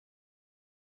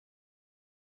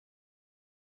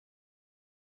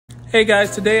Hey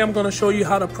guys, today I'm going to show you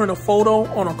how to print a photo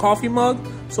on a coffee mug,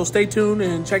 so stay tuned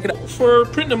and check it out. For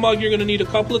printing a mug, you're going to need a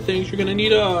couple of things. You're going to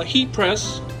need a heat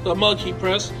press, a mug heat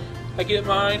press. I get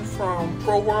mine from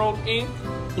Pro World Ink.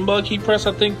 The mug heat press,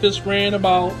 I think this ran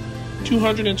about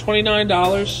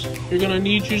 $229. You're going to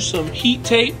need you some heat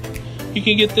tape. You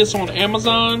can get this on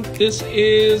Amazon. This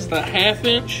is the 1/2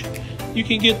 inch. You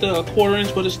can get the 1/4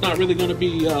 inch, but it's not really going to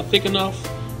be thick enough.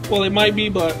 Well, it might be,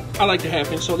 but I like the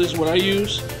 1/2 inch, so this is what I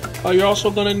use. You're also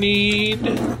gonna need,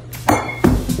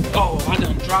 oh, I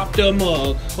done dropped a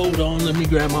mug. Hold on, let me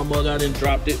grab my mug. I didn't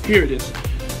drop it. Here it is.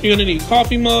 You're gonna need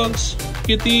coffee mugs.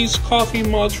 Get these coffee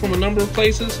mugs from a number of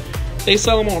places. They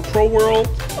sell them on Pro World,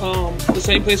 the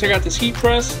same place I got this heat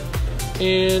press.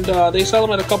 And they sell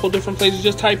them at a couple different places.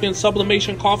 Just type in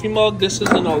Sublimation coffee mug. This is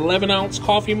an 11-ounce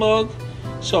coffee mug.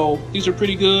 So these are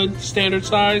pretty good, standard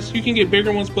size. You can get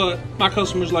bigger ones, but my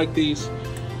customers like these.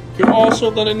 You're also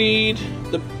gonna need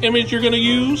the image you're gonna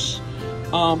use.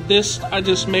 This I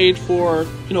just made for,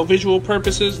 visual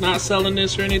purposes, not selling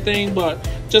this or anything, but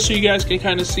just so you guys can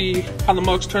kind of see how the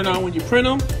mugs turn out when you print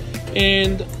them.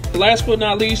 And last but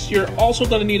not least, you're also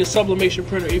gonna need a sublimation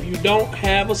printer. If you don't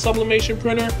have a sublimation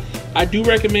printer, I do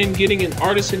recommend getting an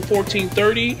Artisan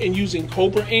 1430 and using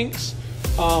Cobra inks.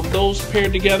 Those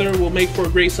paired together will make for a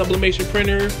great sublimation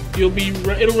printer.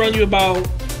 It'll run you about,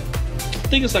 I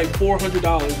think it's like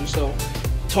 $400 or so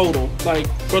total, like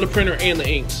for the printer and the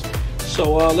inks.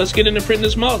 So let's get into printing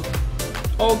this mug.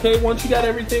 Okay, once you got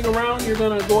everything around, you're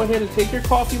gonna go ahead and take your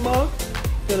coffee mug.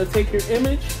 You're gonna take your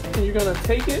image and you're gonna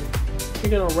take it.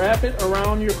 You're gonna wrap it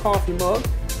around your coffee mug.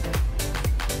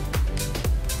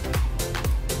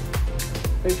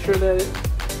 Make sure that it's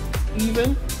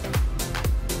even,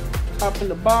 top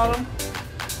and the bottom,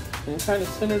 and kind of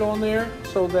center it on there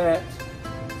so that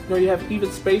you have even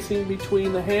spacing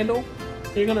between the handle.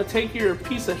 You're gonna take your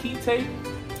piece of heat tape.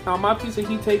 Now my piece of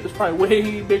heat tape is probably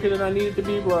way bigger than I need it to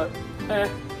be, but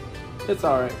it's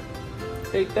all right.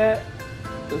 Take that,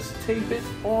 just tape it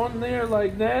on there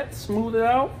like that, smooth it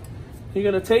out. You're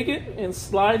gonna take it and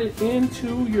slide it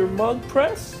into your mug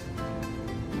press.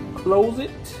 Close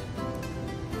it.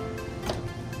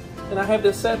 And I have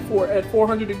this set at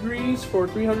 400 degrees for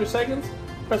 300 seconds.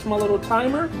 Press my little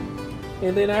timer.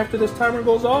 And then after this timer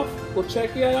goes off, we'll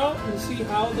check it out and see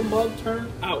how the mug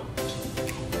turned out.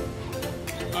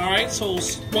 All right, so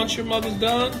once your mug is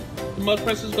done, the mug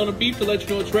press is gonna beep to let you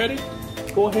know it's ready.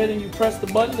 Go ahead and you press the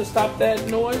button to stop that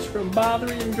noise from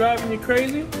bothering and driving you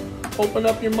crazy. Open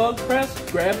up your mug press,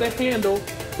 grab the handle.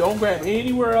 Don't grab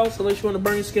anywhere else unless you wanna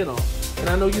burn your skin off.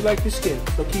 And I know you like your skin,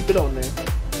 so keep it on there.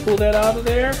 Pull that out of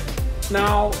there.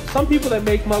 Now, some people that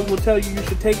make mugs will tell you you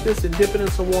should take this and dip it in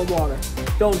some warm water.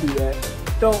 Don't do that.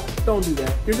 Don't do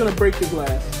that. You're gonna break your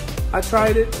glass. I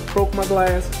tried it, broke my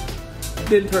glass,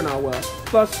 didn't turn out well.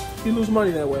 Plus, you lose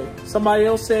money that way. Somebody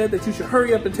else said that you should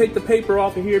hurry up and take the paper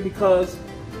off of here because,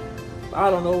 I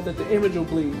don't know, that the image will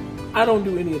bleed. I don't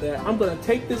do any of that. I'm gonna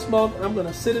take this mug and I'm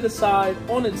gonna sit it aside,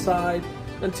 on its side,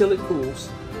 until it cools.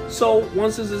 So,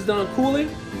 once this is done cooling,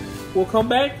 we'll come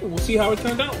back and we'll see how it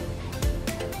turned out.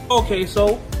 Okay,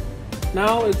 so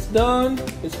now it's done.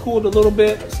 It's cooled a little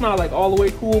bit. It's not like all the way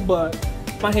cool, but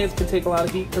my hands can take a lot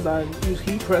of heat because I use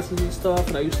heat presses and stuff,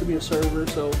 and I used to be a server.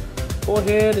 So go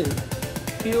ahead and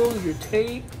peel your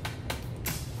tape.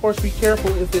 Of course, be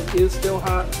careful if it is still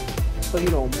hot so you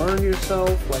don't burn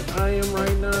yourself like I am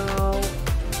right now.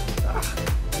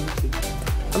 Let me see.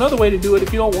 Another way to do it,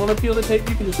 if you don't want to peel the tape,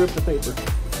 you can just rip the paper.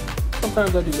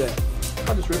 Sometimes I do that.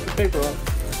 I'll just rip the paper off.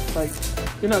 Like,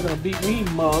 you're not going to beat me,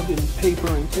 mug and paper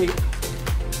and tape.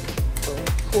 So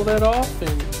pull that off,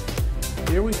 and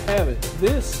there we have it.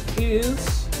 This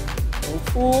is a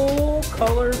full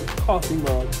color coffee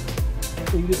mug.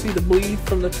 You can see the bleed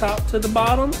from the top to the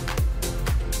bottom.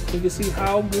 You can see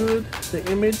how good the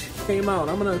image came out.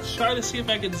 I'm going to try to see if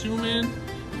I can zoom in.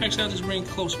 Actually, I'll just bring it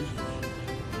closer.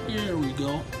 Here we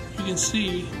go. You can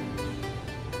see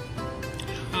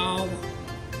how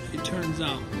it turns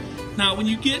out. Now, when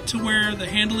you get to where the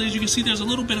handle is, you can see there's a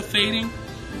little bit of fading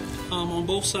on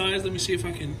both sides. Let me see if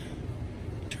I can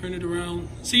turn it around.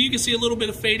 See, you can see a little bit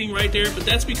of fading right there, but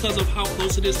that's because of how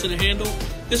close it is to the handle.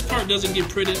 This part doesn't get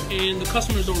printed, and the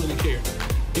customers don't really care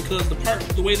because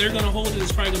the way they're going to hold it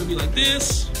is probably going to be like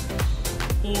this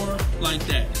or like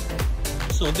that.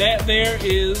 So that there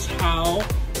is how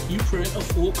you print a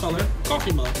full color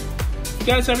coffee mug. If you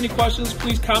guys have any questions,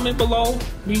 please comment below.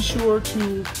 Be sure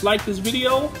to like this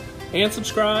video and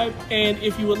subscribe. And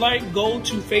if you would like, go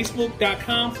to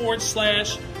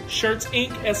facebook.com/Shirts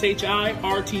Inc.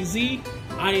 SHIRTZ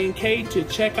INK to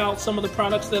check out some of the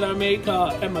products that I make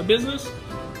at my business.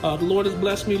 The Lord has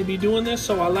blessed me to be doing this,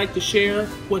 so I like to share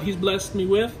what He's blessed me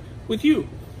with you.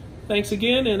 Thanks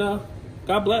again, and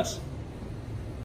God bless.